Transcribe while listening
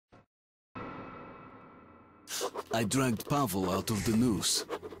I dragged Pavel out of the noose,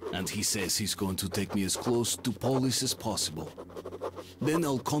 and he says he's going to take me as close to Polis as possible. Then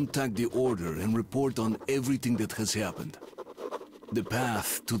I'll contact the Order and report on everything that has happened. The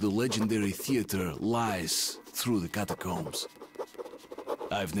path to the legendary theater lies through the catacombs.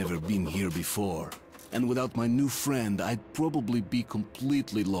 I've never been here before, and without my new friend, I'd probably be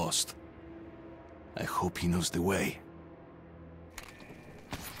completely lost. I hope he knows the way.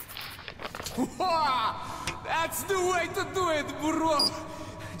 That's the way to do it, bro!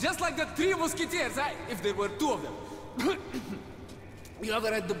 Just like the Three Musketeers, if there were two of them. You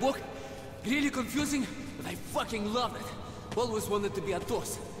ever read the book? Really confusing, but I fucking love it. Always wanted to be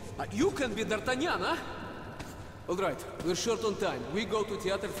Athos. You can be D'Artagnan, huh? Alright, we're short on time. We go to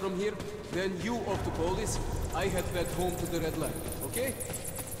theater from here, then you off to Polis. I head back home to the Red Line, okay?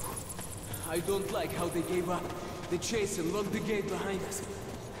 I don't like how they gave up the chase and locked the gate behind us.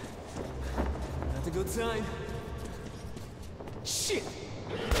 Not a good sign. Shit!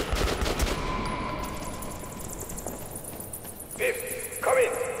 Fifth, come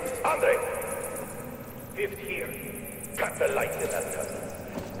in! Andre! Fifth here. Cut the lights in that tunnel.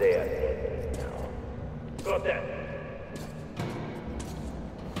 They are dead now. Got that?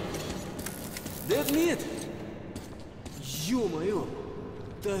 Dead meat? Ё-моё!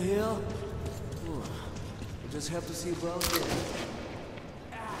 The hell? Oh, I just have to see about that.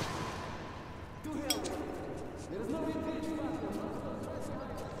 To hell! There is no retreat.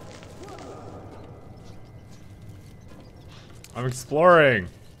 I'm exploring.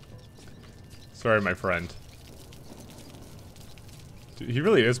 Sorry, my friend. Dude, he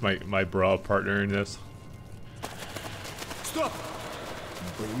really is my bra partner in this. Stop!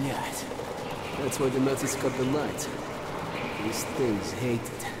 Блять. That's why the Nazis cut the lights. These things hate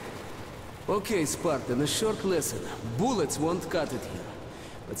it. Okay, Spartan, a short lesson. Bullets won't cut it here.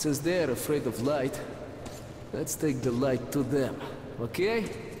 But since they're afraid of light, let's take the light to them, okay?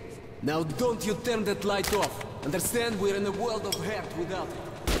 Now don't you turn that light off. Understand? We're in a world of hurt without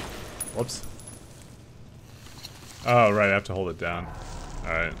it. Whoops. Oh, right, I have to hold it down.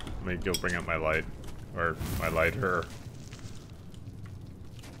 Alright, let me go bring up my light. Or my lighter.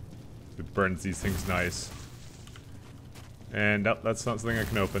 It burns these things nice. And nope, that's not something I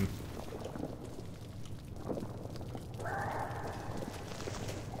can open.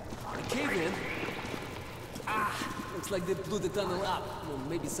 The cave-in? Ah, looks like they blew the tunnel up. Well,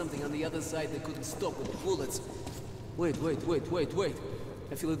 maybe something on the other side they couldn't stop with the bullets. Wait.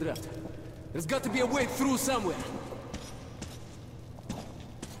 I feel a draft. There's got to be a way through somewhere.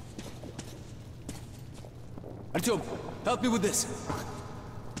 Artyom, help me with this.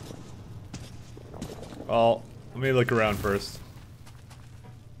 Well, let me look around first.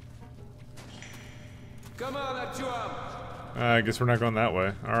 Come on, Artyom. I guess we're not going that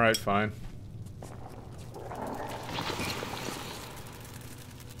way. Alright, fine.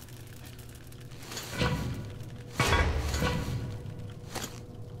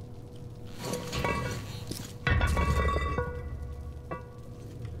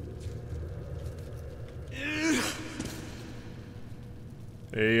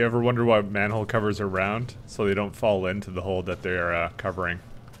 Hey, you ever wonder why manhole covers are round? So they don't fall into the hole that they're covering.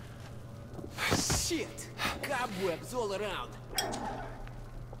 Shit! Cobwebs all around.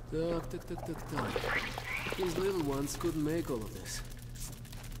 Так. These little ones couldn't make all of this.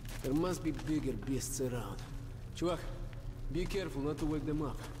 There must be bigger beasts around. Чувак, be careful not to wake them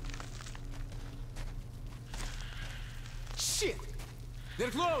up. Shit! They're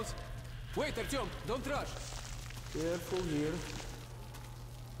close! Wait, Artyom, don't rush. Careful here.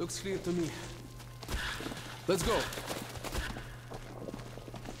 Looks clear to me. Let's go.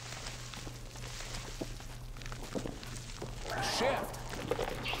 A shaft.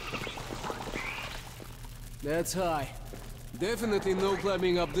 That's high. Definitely no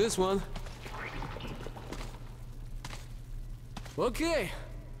climbing up this one. Okay.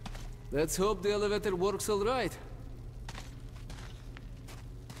 Let's hope the elevator works all right.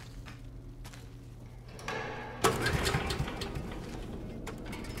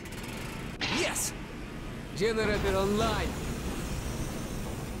 Yes! Generator online.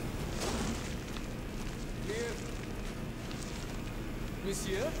 Here.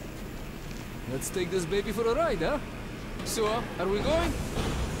 Monsieur? Let's take this baby for a ride, huh? So, are we going?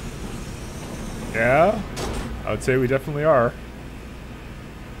 Yeah? I would say we definitely are.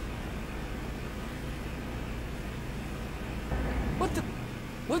 What the?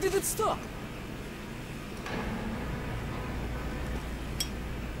 Why did it stop?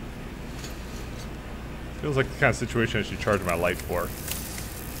 Feels like the kind of situation I should charge my light for.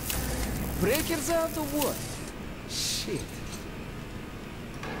 Breakers out or what? Shit.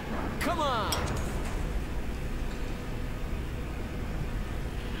 Come on!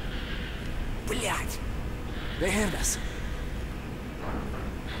 Блядь! They heard us.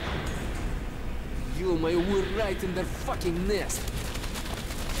 You, we're right in their fucking nest.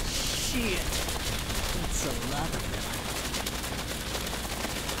 Shit. That's a lot of them.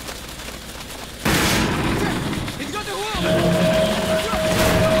 It's got the wall!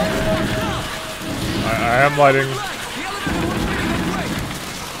 I am lighting. The elevator was heading that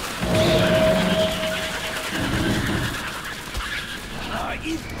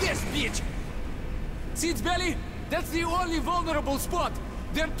way. Eat this, bitch! See its belly? That's the only vulnerable spot.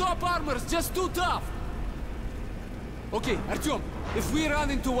 Their top armor's just too tough. Okay, Artyom, if we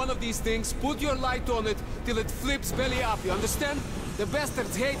run into one of these things, put your light on it till it flips belly up, you understand? The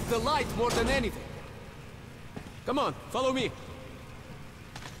bastards hate the light more than anything. Come on, follow me.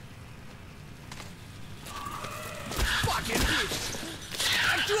 Fucking bitch!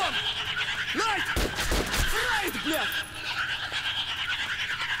 Artyom! Light! Right, блядь!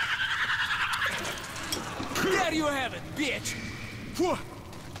 There you have it, bitch! Phew.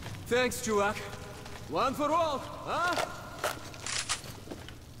 Thanks, чувак. One for all, huh?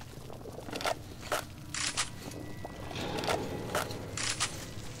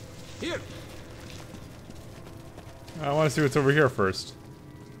 Here. I want to see what's over here first.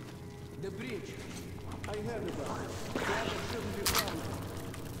 The bridge. I heard about it. The others shouldn't be found.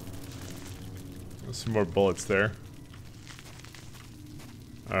 There's some more bullets there.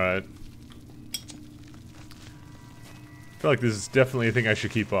 Alright. I feel like this is definitely a thing I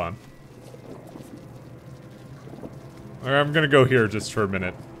should keep on. Alright, I'm gonna go here just for a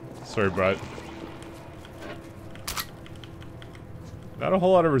minute. Sorry, Brett. Not a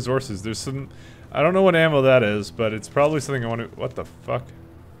whole lot of resources. There's some... I don't know what ammo that is, but it's probably something I want to... What the fuck?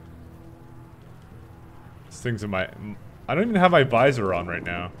 This thing's in my... I don't even have my visor on right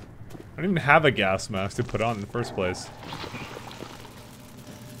now. I don't even have a gas mask to put on in the first place.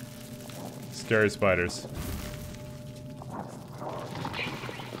 Scary spiders.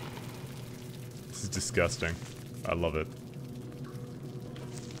 This is disgusting. I love it.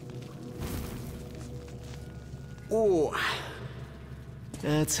 Oh,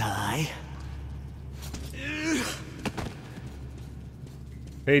 that's high.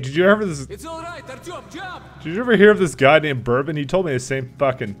 Hey, did you ever this? It's all right, Artyom, jump! Did you ever hear of this guy named Bourbon? He told me the same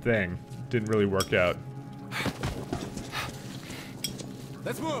fucking thing. Didn't really work out.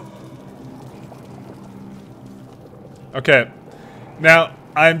 Let's move. Okay, now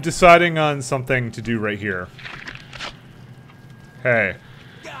I'm deciding on something to do right here. Hey.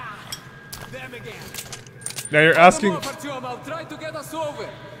 Them again. Now you're asking... Come on, Artyom, I'll try to get us over.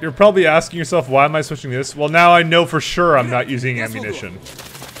 You're probably asking yourself, why am I switching this? Well, now I know for sure I'm not using ammunition.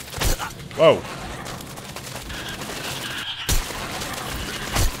 Whoa.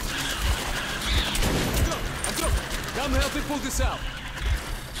 Come help me pull this out.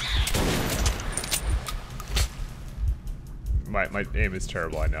 My aim is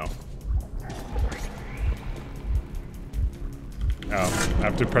terrible, I know. Oh, I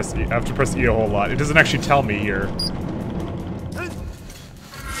have to press E a whole lot. It doesn't actually tell me here.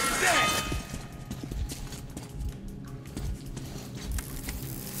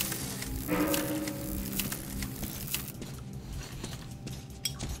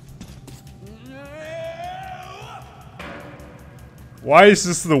 Why is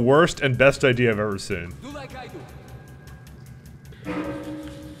this the worst and best idea I've ever seen? Do like I do.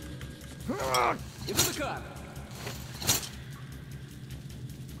 Into the car.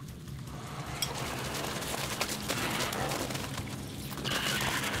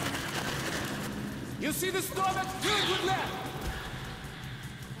 You see the stomach? Do it with left.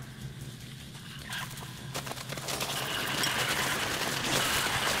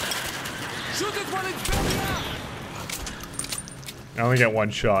 Shoot it while it's belly up. I only get one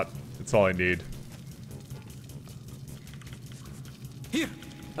shot. That's all I need. Here,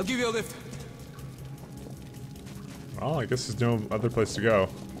 I'll give you a lift. Well, I guess there's no other place to go.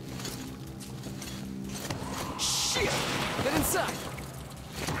 Shit! Get inside.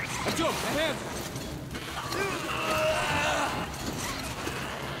 Artyom, a hand.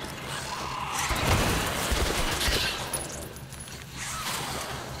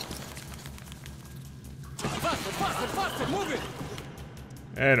 Faster, faster, faster, move it!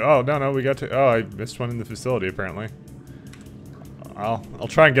 And oh no, we got to. Oh, I missed one in the facility apparently. I'll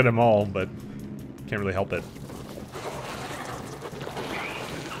try and get them all, but can't really help it.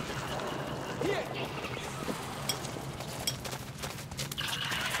 Here.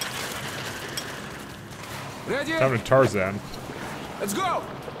 Ready? Time to Tarzan. Let's go!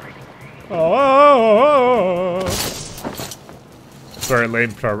 Oh. Sorry,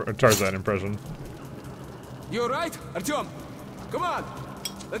 lame Tarzan impression. You alright, Artyom? Come on,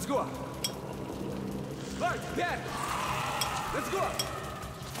 let's go. Right, there. Let's go.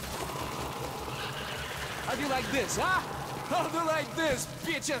 How do you like this, huh? How do you like this,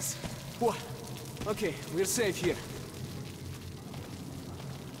 bitches? What? Okay, we're safe here.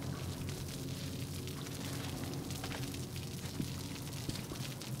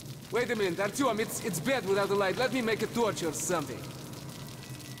 Wait a minute, Artyom, it's bad without the light. Let me make a torch or something.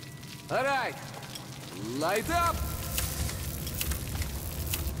 All right, light up.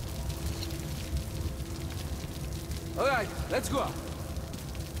 All right, let's go.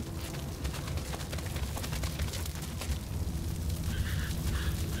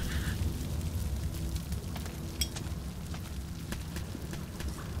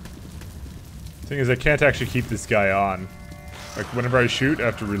 Thing is, I can't actually keep this guy on. Like, whenever I shoot, I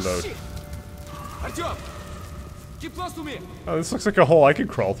have to reload. Shit. Artyom, keep close to me. Oh, this looks like a hole I could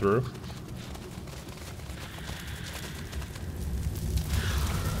crawl through.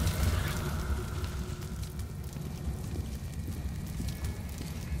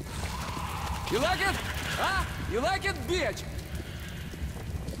 You like it? Huh? You like it, bitch?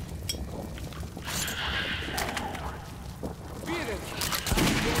 Beat it.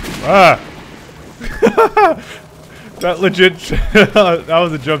 Ah! That legit. That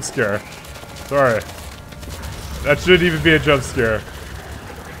was a jump scare. Sorry. That shouldn't even be a jump scare. It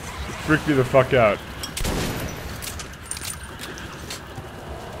freaked me the fuck out.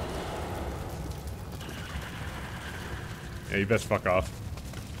 Yeah, you best fuck off.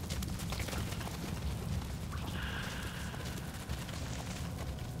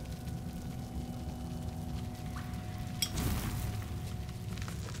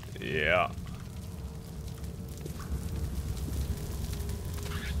 Yeah.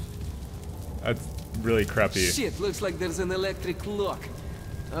 That's really crappy. Shit, looks like there's an electric lock.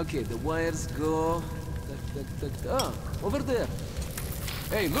 Okay, the wires go... Ah, over there.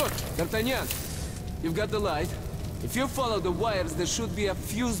 Hey, look, D'Artagnan. You've got the light. If you follow the wires, there should be a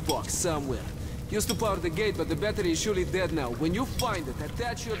fuse box somewhere. Used to power the gate, but the battery is surely dead now. When you find it,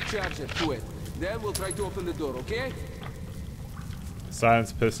 attach your charger to it. Then we'll try to open the door, okay?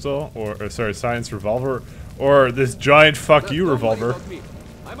 Science pistol, or sorry, science revolver, or this giant fuck you Don't worry revolver. about me.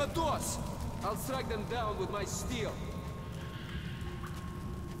 I'm a boss. I'll strike them down with my steel.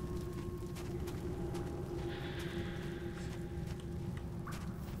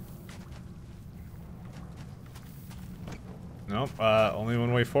 Nope, only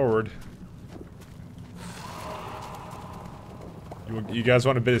one way forward. You guys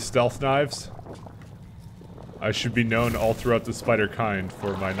want a bit of stealth knives? I should be known all throughout the spider kind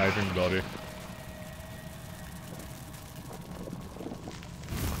for my knifing ability.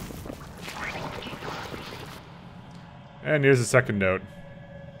 And here's a second note.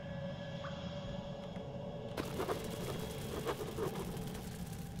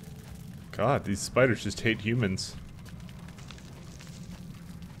 God, these spiders just hate humans.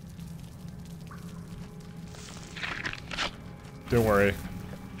 Don't worry.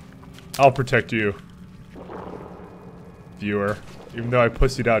 I'll protect you, viewer. Even though I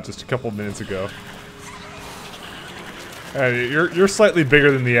pussied out just a couple minutes ago. Hey, you're slightly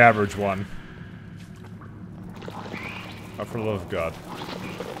bigger than the average one. Oh, for the love of God.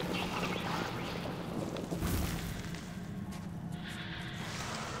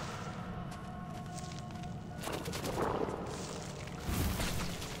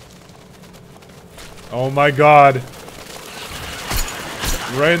 Oh my God.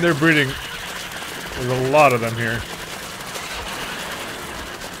 Right in there breeding. There's a lot of them here.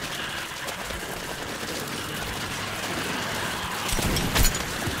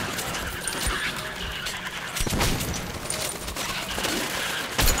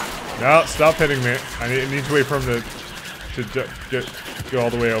 No, stop hitting me. I need to wait for him to go all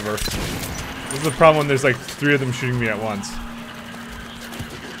the way over. This is the problem when there's like 3 of them shooting me at once.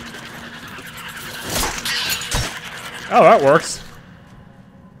 Oh, that works.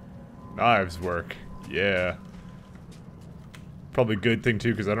 Knives work. Yeah. Probably a good thing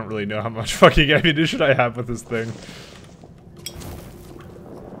too, because I don't really know how much fucking ammunition I have with this thing.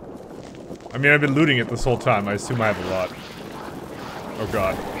 I mean, I've been looting it this whole time. I assume I have a lot. Oh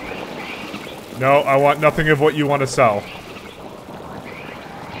God. No, I want nothing of what you want to sell.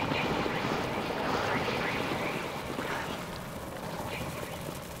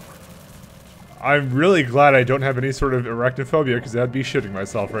 I'm really glad I don't have any sort of arachnophobia, because I'd be shitting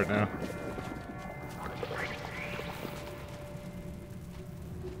myself right now.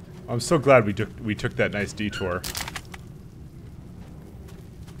 I'm so glad we took that nice detour.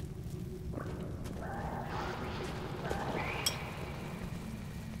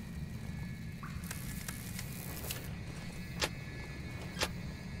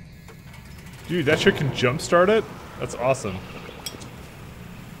 Dude, that shit can jumpstart it? That's awesome.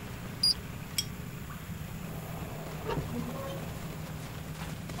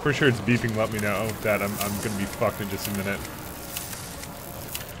 Pretty sure it's beeping, let me know that I'm gonna be fucked in just a minute.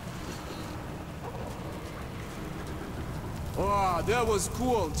 Oh, that was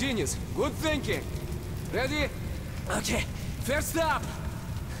cool. Genius. Good thinking. Ready? Okay. First up.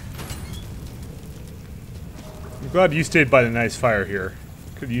 I'm glad you stayed by the nice fire here.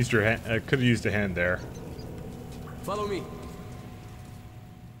 Could have used your hand. Could have used a hand there. Follow me.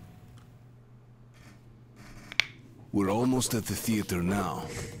 We're almost at the theater now.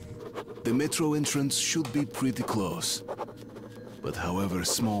 The metro entrance should be pretty close. But however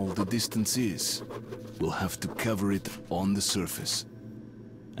small the distance is, we'll have to cover it on the surface.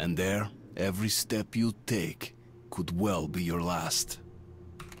 And there, every step you take could well be your last.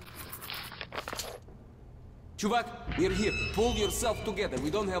 Chuvak, we're here. Pull yourself together.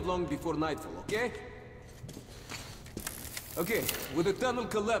 We don't have long before nightfall, okay? Okay, with the tunnel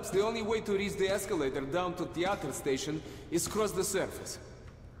collapsed, the only way to reach the escalator down to Theater Station is cross the surface.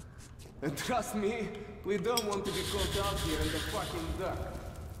 And trust me, we don't want to be caught out here in the fucking dark.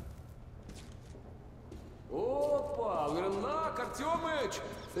 Oppa, we're in luck, Artyomich!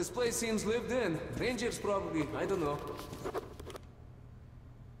 This place seems lived in. Rangers probably, I don't know.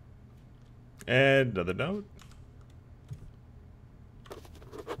 And another note.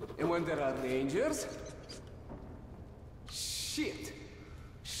 And when there are Rangers... Shit!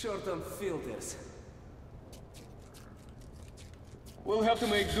 Short on filters. We'll have to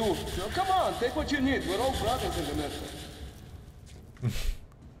make do. So come on, take what you need. We're all brothers in the metro.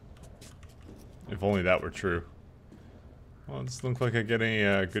 If only that were true. Well, it doesn't look like I get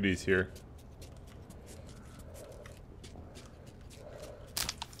any goodies here.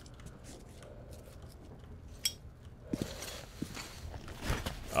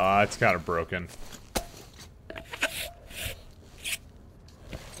 It's kind of broken.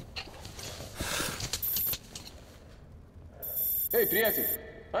 Hey, приятель,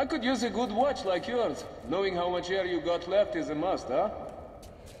 I could use a good watch like yours. Knowing how much air you got left is a must, huh?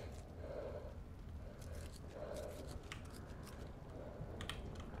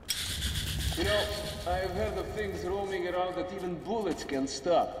 You know, I've heard of things roaming around that even bullets can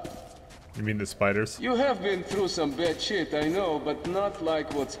stop. You mean the spiders? You have been through some bad shit, I know, but not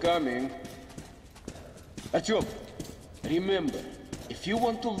like what's coming. Artyom, remember, if you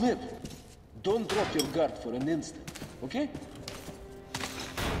want to live, don't drop your guard for an instant, okay?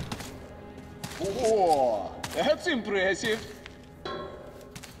 Whoa, that's impressive.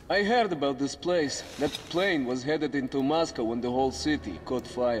 I heard about this place. That plane was headed into Moscow when the whole city caught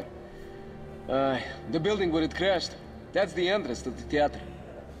fire. The building where it crashed, that's the entrance to the theater.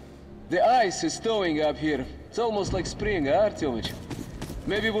 The ice is thawing up here. It's almost like spring, huh, Artyomich?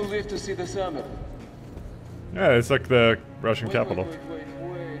 Maybe we'll live to see the summer. Yeah, it's like the Russian capital. Wait.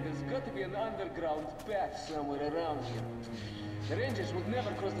 There's got to be an underground path somewhere around here. The Rangers would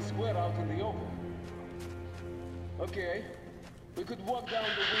never cross the square out in the open. Okay, we could walk down the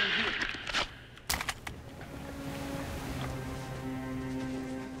wing here.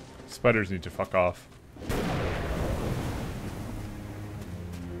 Spiders need to fuck off.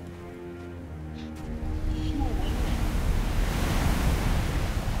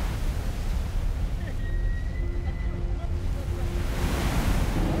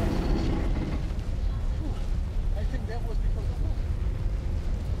 I think that was because of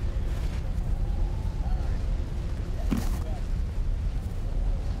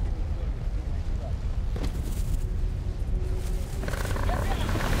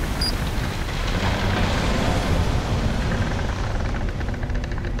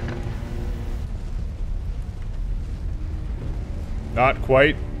Not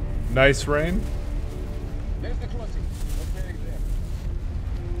quite. Nice rain. There's the crossing. Okay,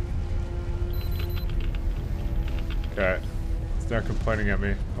 there. Okay. It's not complaining at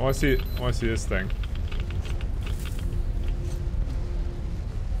me. I want to see this thing.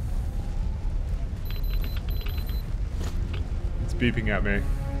 It's beeping at me.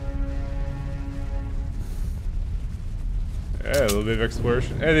 Yeah, a little bit of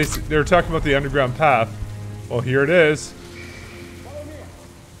exploration. Hey, they were talking about the underground path. Well, here it is.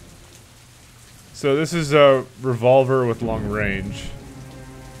 So this is a revolver with long range.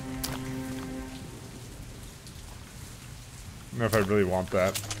 I don't know if I really want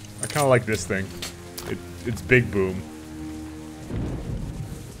that. I kind of like this thing. It's big boom.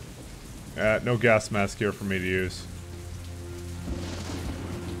 No gas mask here for me to use.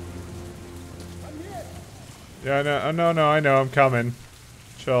 Yeah, I know. Oh, no, I know. I'm coming.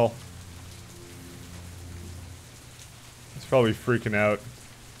 Chill. It's probably freaking out.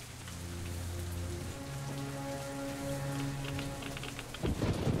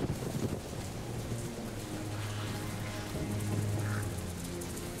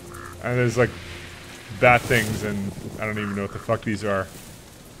 And there's like bat things, and I don't even know what the fuck these are.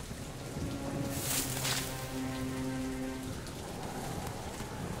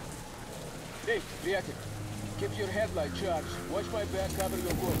 Hey, Priatic, keep your headlight charged. Watch my back, cover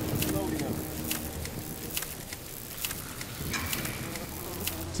your boat. Loading up.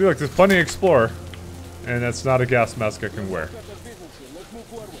 See, look, there's plenty to explore, and that's not a gas mask I can wear. Let's move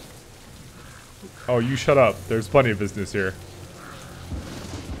forward. Oh, you shut up. There's plenty of business here.